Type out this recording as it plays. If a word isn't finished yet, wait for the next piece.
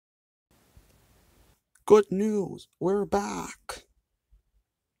Good news, we're back.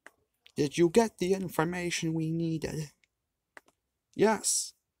 Did you get the information we needed?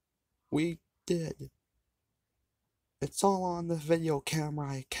 Yes, we did. It's all on the video camera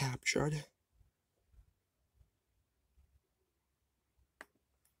I captured.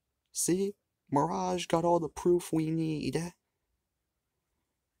 See? Mirage got all the proof we need.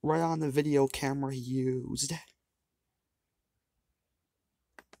 Right on the video camera he used.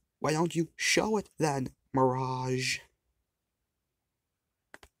 Why don't you show it then, Mirage?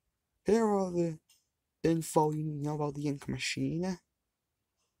 Here are the info you need to know about the ink machine.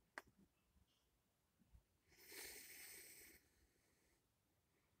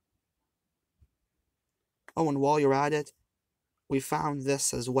 Oh, and while you're at it, we found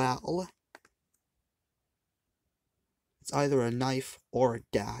this as well. It's either a knife or a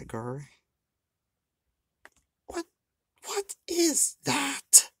dagger. What is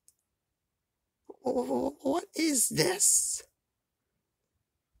that? What is this?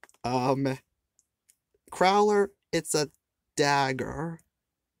 Crowler, it's a dagger.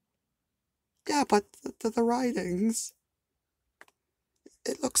 Yeah, but the writings...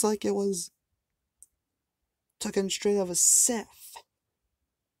 It looks like it was taken straight out of a Sith.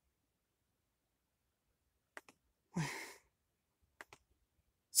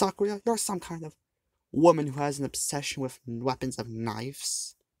 Sakura, you're some kind of woman who has an obsession with weapons of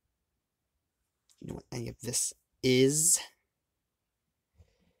knives. You know what any of this is?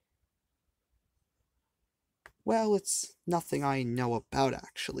 Well, it's nothing I know about,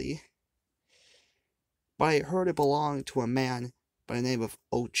 actually. But I heard it belonged to a man by the name of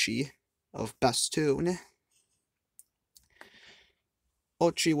Ochi of Bestoon.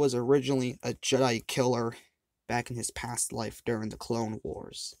 Ochi was originally a Jedi killer back in his past life during the Clone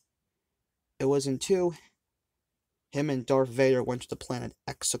Wars. It was until him and Darth Vader went to the planet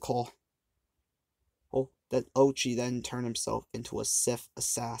Exegol that Ochi then turned himself into a Sith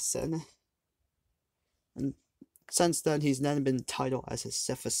assassin. And since then, he's then been titled as a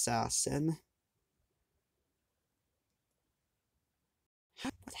Sith assassin.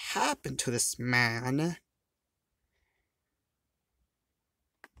 What happened to this man?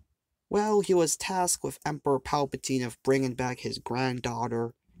 Well, he was tasked with Emperor Palpatine of bringing back his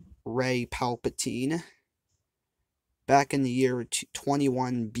granddaughter, Rey Palpatine, back in the year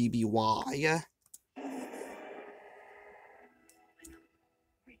 21 BBY.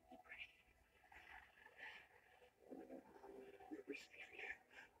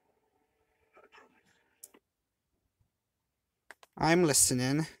 I'm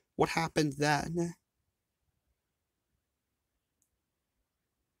listening. What happened then?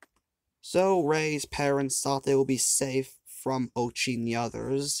 So Rey's parents thought they would be safe from Ochi and the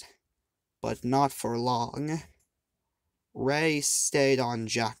others, but not for long. Rey stayed on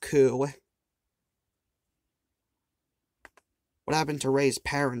Jakku. What happened to Rey's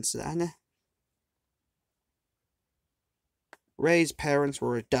parents then? Rey's parents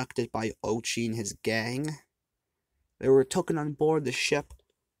were abducted by Ochi and his gang. They were taken on board the ship,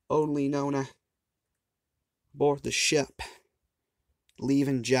 only known as board the ship,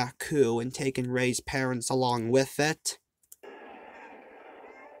 leaving Jakku and taking Rey's parents along with it.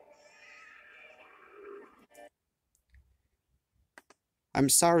 I'm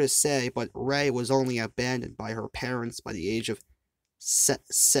sorry to say, but Rey was only abandoned by her parents by the age of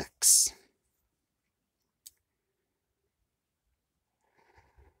 6.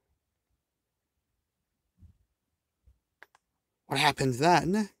 What happened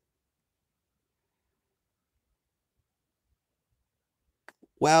then?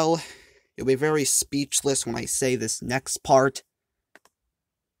 Well, you'll be very speechless when I say this next part.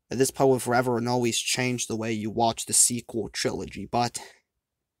 And this part will forever and always change the way you watch the sequel trilogy, but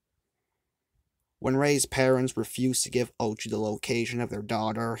when Rey's parents refused to give Ochi the location of their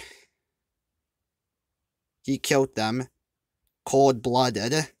daughter, he killed them,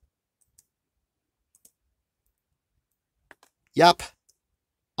 cold-blooded. Yep,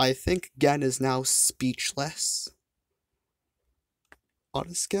 I think Gen is now speechless. On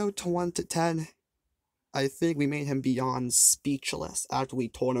a scale to 1 to 10, I think we made him beyond speechless after we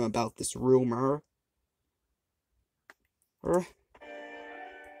told him about this rumor. She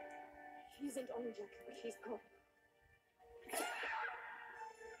isn't on Jakku, but she's gone.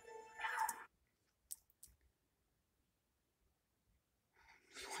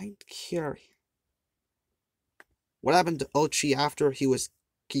 Quite curious. What happened to Ochi after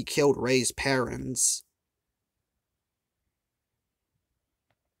he killed Rey's parents?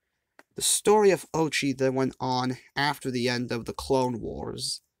 The story of Ochi then went on after the end of the Clone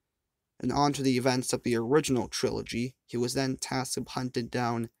Wars, and on to the events of the original trilogy. He was then tasked with hunting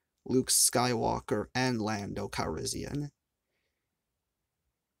down Luke Skywalker and Lando Calrissian,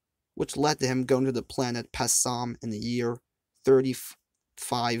 which led to him going to the planet Passam in the year 35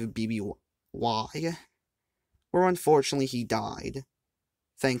 BBY, where unfortunately he died.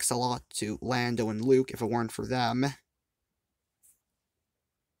 Thanks a lot to Lando and Luke. If it weren't for them.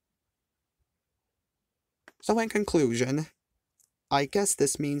 So in conclusion, I guess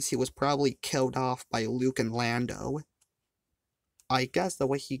this means he was probably killed off by Luke and Lando. I guess the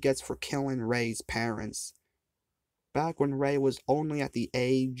way he gets for killing Rey's parents, back when Rey was only at the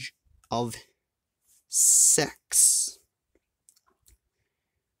age of 6.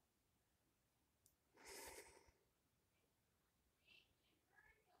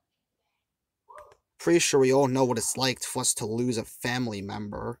 Pretty sure we all know what it's like for us to lose a family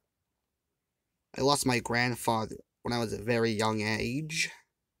member. I lost my grandfather when I was a very young age.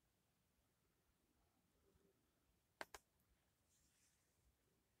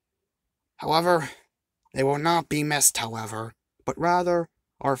 However, they will not be missed, however, but rather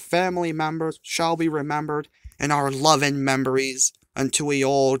our family members shall be remembered in our loving memories until we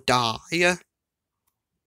all die.